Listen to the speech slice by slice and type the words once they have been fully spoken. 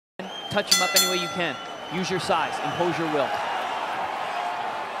touch him up any way you can. Use your size, impose your will.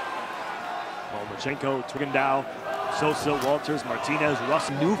 Lomachenko, Twigendow, Sosa, Walters, Martinez,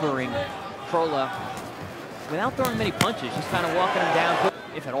 Russell. Maneuvering Crolla without throwing many punches, just kind of walking him down,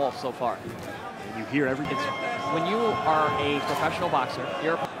 if at all so far. And you hear everything. When you are a professional boxer,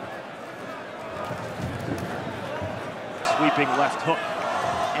 you're sweeping left hook.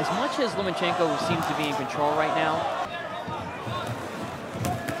 as much as Lomachenko seems to be in control right now,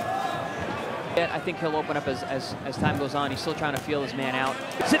 I think he'll open up as time goes on. He's still trying to feel his man out.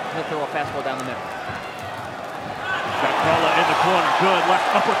 He'll throw a fastball down the middle. Got Crolla in the corner. Good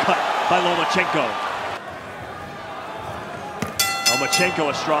left uppercut by Lomachenko. Lomachenko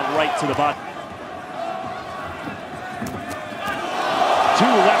a strong right to the body.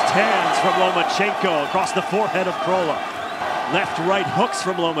 Two left hands from Lomachenko across the forehead of Crolla. Left-right hooks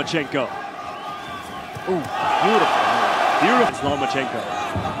from Lomachenko. Ooh, beautiful. Beautiful. It's Lomachenko.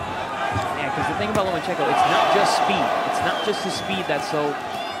 Because the thing about Lomachenko, it's not just speed. It's not just his speed that's so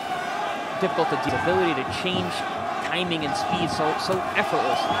difficult to do. The ability to change timing and speed so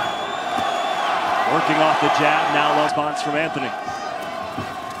effortless. Working off the jab, now low response from Anthony.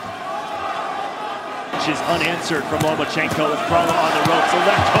 Which is unanswered from Lomachenko with Crolla on the ropes. A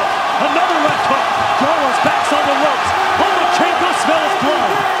left hook, another left hook. Crolla's back's on the ropes. Lomachenko smells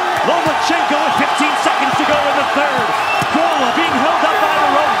blood. Lomachenko with 15 seconds to go in the third. Crolla being held up by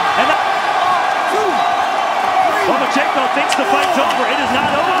the rope. And Lomachenko thinks the fight's over. It is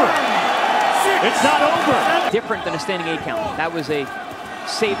not over. It's not over. Different than a standing 8 count. That was a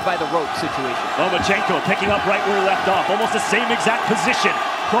saved by the rope situation. Lomachenko picking up right where he left off. Almost the same exact position.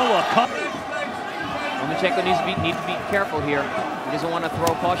 Crolla Lomachenko needs to be careful here. He doesn't want to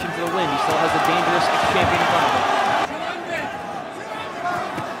throw caution to the wind. He still has a dangerous champion in front of him.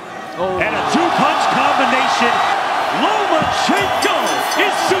 Oh. And a two-punch combination. Lomachenko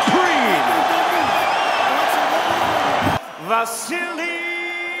is supreme. Vasyl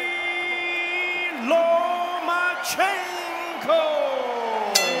Lomachenko.